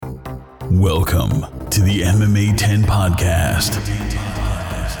Welcome to the MMA 10 podcast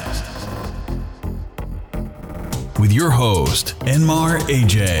with your host, Enmar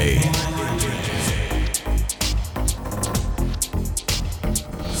AJ.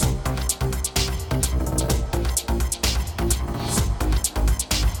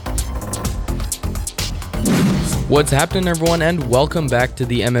 What's happening, everyone, and welcome back to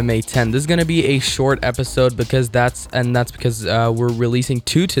the MMA 10. This is going to be a short episode because that's because we're releasing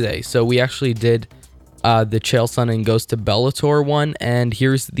two today. So we actually did the Chael Sonnen Goes to Bellator one, and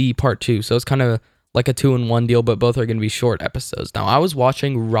here's the part two. So it's kind of like a 2-in-1 deal, but both are going to be short episodes. Now, I was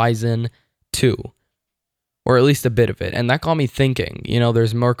watching Rizin 2, or at least a bit of it, and that got me thinking. You know,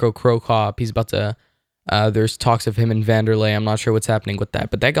 there's Mirko Cro Cop. He's about to, there's talks of him in Vanderlei. I'm not sure what's happening with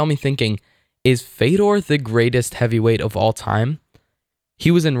that, but that got me thinking. Is Fedor the greatest heavyweight of all time? He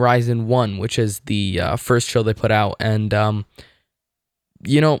was in Rizin 1, which is the first show they put out. And,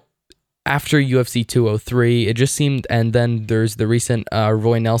 you know, after UFC 203, it just seemed, and then there's the recent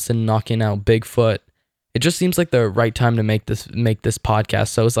Roy Nelson knocking out Bigfoot. It just seems like the right time to make this podcast.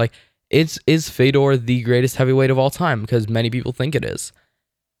 So it's like, is Fedor the greatest heavyweight of all time? Because many people think it is.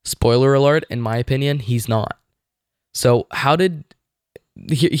 Spoiler alert, in my opinion, he's not. So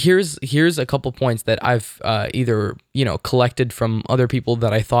here's a couple points that I've either, collected from other people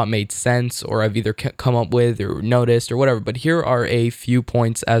that I thought made sense, or I've either come up with or noticed or whatever. But here are a few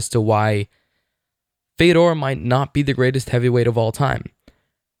points as to why Fedor might not be the greatest heavyweight of all time.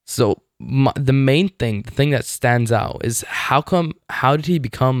 So the thing that stands out is how did he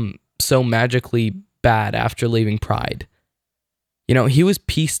become so magically bad after leaving Pride? You know, he was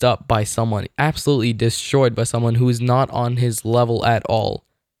pieced up by someone, absolutely destroyed by someone who is not on his level at all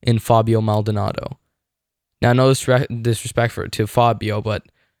in Fabio Maldonado. Now, no disrespect to Fabio, but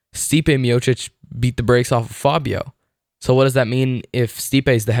Stipe Miocic beat the brakes off of Fabio. So what does that mean if Stipe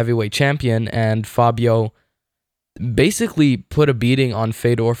is the heavyweight champion and Fabio basically put a beating on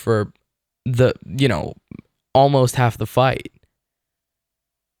Fedor for almost half the fight?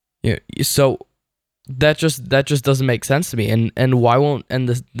 So that just doesn't make sense to me. And why won't, and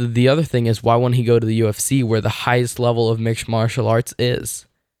the other thing is, why won't he go to the UFC, where the highest level of mixed martial arts is?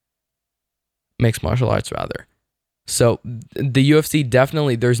 Mixed martial arts, rather. So the UFC,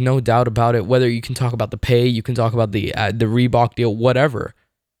 definitely, there's no doubt about it. Whether you can talk about the pay, you can talk about the Reebok deal, whatever.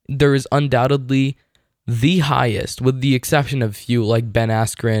 There is undoubtedly the highest, with the exception of a few like Ben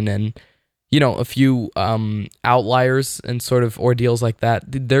Askren and a few outliers and sort of ordeals like that.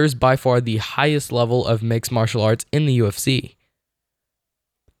 There's by far the highest level of mixed martial arts in the UFC.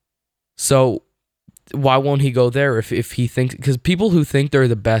 So why won't he go there if he thinks, because people who think they're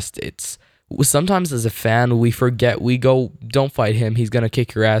the best, it's sometimes as a fan, we forget, we go, don't fight him, he's going to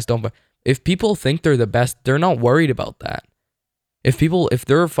kick your ass. Don't fight. If people think they're the best, they're not worried about that. If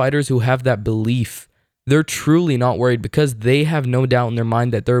there are fighters who have that belief, they're truly not worried, because they have no doubt in their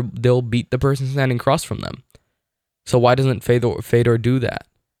mind that they'll beat the person standing across from them. So why doesn't Fedor do that?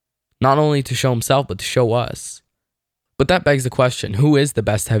 Not only to show himself, but to show us. But that begs the question, who is the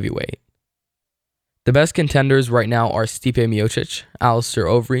best heavyweight? The best contenders right now are Stipe Miocic, Alistair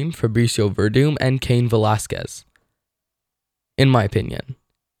Overeem, Fabricio Verdum, and Cain Velasquez, in my opinion.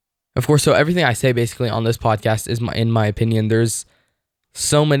 Of course, so everything I say basically on this podcast is in my opinion. There's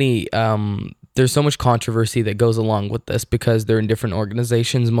so much controversy that goes along with this, because they're in different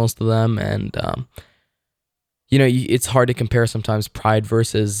organizations, most of them, and it's hard to compare sometimes Pride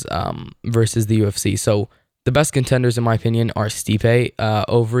versus the UFC. So the best contenders, in my opinion, are Stipe,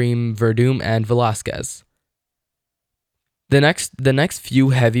 Overeem, Verdum, and Velasquez. The next few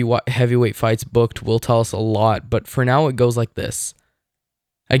heavyweight fights booked will tell us a lot, but for now it goes like this.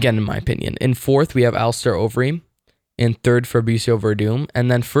 Again, in my opinion, in fourth we have Alistair Overeem. In third, Fabricio Verdum, and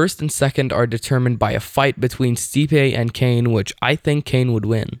then first and second are determined by a fight between Stipe and Cain, which I think Cain would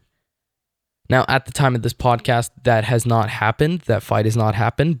win. Now, at the time of this podcast, that has not happened. That fight has not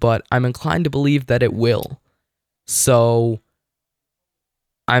happened, but I'm inclined to believe that it will. So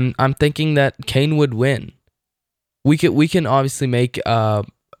I'm thinking that Cain would win. We can obviously make a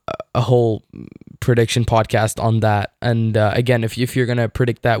whole prediction podcast on that. And again, if you're gonna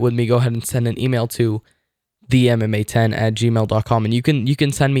predict that with me, go ahead and send an email to themma10@gmail.com, and you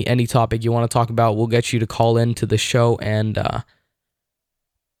can send me any topic you want to talk about. We'll get you to call in to the show and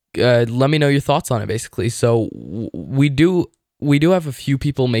let me know your thoughts on it, basically. So we do have a few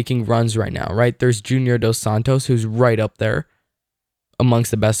people making runs right now, right? There's Junior Dos Santos, who's right up there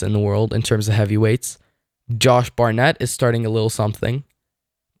amongst the best in the world in terms of heavyweights. Josh Barnett is starting a little something,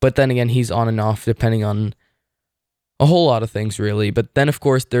 but then again, he's on and off depending on a whole lot of things really. But then of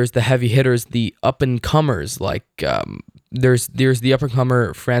course there's the heavy hitters, the up and comers, like there's the up and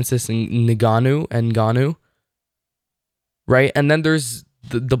comer Francis Ngannou, right? And then there's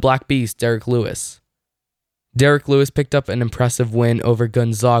the Black Beast, Derek Lewis. Derek Lewis picked up an impressive win over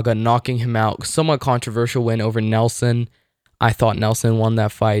Gonzaga, knocking him out. Somewhat controversial win over Nelson. I thought Nelson won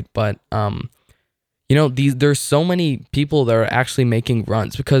that fight, but there's so many people that are actually making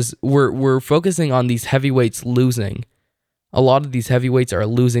runs because we're focusing on these heavyweights losing. A lot of these heavyweights are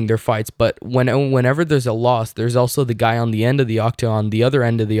losing their fights, but whenever there's a loss, there's also the guy on the end of the octagon, the other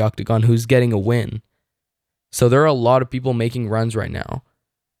end of the octagon, who's getting a win. So there are a lot of people making runs right now.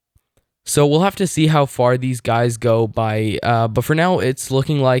 So we'll have to see how far these guys go by, but for now, it's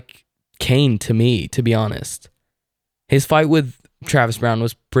looking like Cain to me, to be honest. His fight with Travis Browne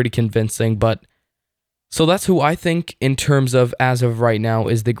was pretty convincing, but so that's who I think in terms of, as of right now,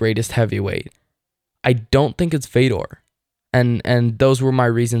 is the greatest heavyweight. I don't think it's Fedor. And those were my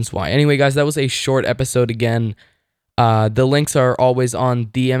reasons why. Anyway, guys, that was a short episode again. The links are always on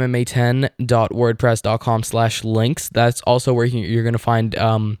themma10.wordpress.com/links. That's also where you're going to find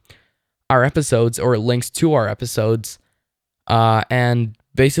our episodes or links to our episodes. And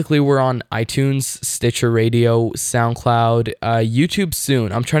basically, we're on iTunes, Stitcher Radio, SoundCloud, YouTube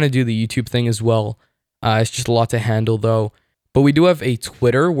soon. I'm trying to do the YouTube thing as well. It's just a lot to handle, though. But we do have a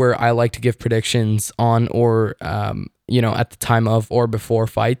Twitter where I like to give predictions on or, at the time of or before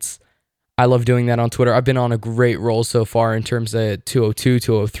fights. I love doing that on Twitter. I've been on a great roll so far in terms of 202,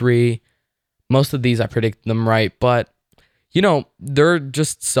 203. Most of these I predict them right, but there are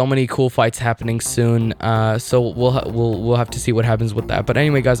just so many cool fights happening soon. So we'll have to see what happens with that. But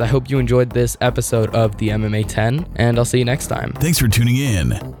anyway, guys, I hope you enjoyed this episode of the MMA 10, and I'll see you next time. Thanks for tuning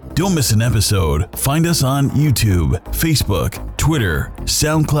in. Don't miss an episode. Find us on YouTube, Facebook, Twitter,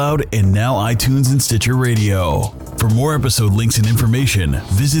 SoundCloud, and now iTunes and Stitcher Radio. For more episode links and information,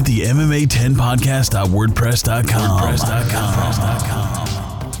 visit the MMA10podcast.wordpress.com.